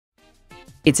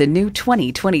It's a new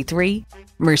 2023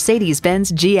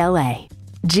 Mercedes-Benz GLA.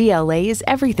 GLA is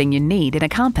everything you need in a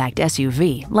compact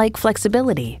SUV, like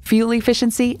flexibility, fuel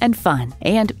efficiency, and fun,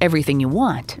 and everything you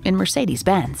want in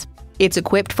Mercedes-Benz. It's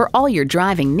equipped for all your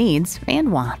driving needs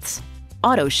and wants.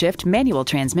 Auto-shift manual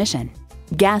transmission,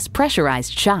 gas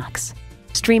pressurized shocks,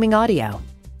 streaming audio,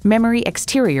 memory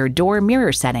exterior door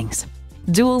mirror settings,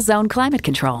 dual zone climate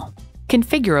control,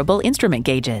 configurable instrument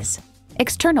gauges,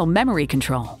 external memory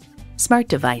control, smart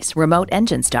device remote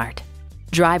engine start,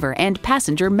 driver and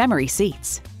passenger memory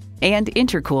seats, and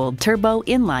intercooled turbo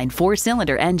inline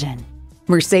 4-cylinder engine.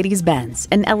 Mercedes-Benz,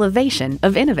 an elevation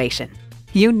of innovation.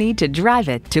 You need to drive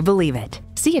it to believe it.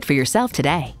 See it for yourself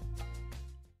today.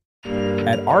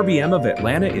 At RBM of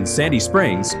Atlanta in Sandy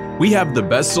Springs, we have the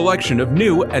best selection of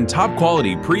new and top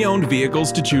quality pre-owned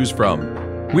vehicles to choose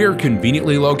from. We are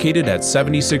conveniently located at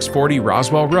 7640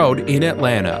 Roswell Road in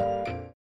Atlanta.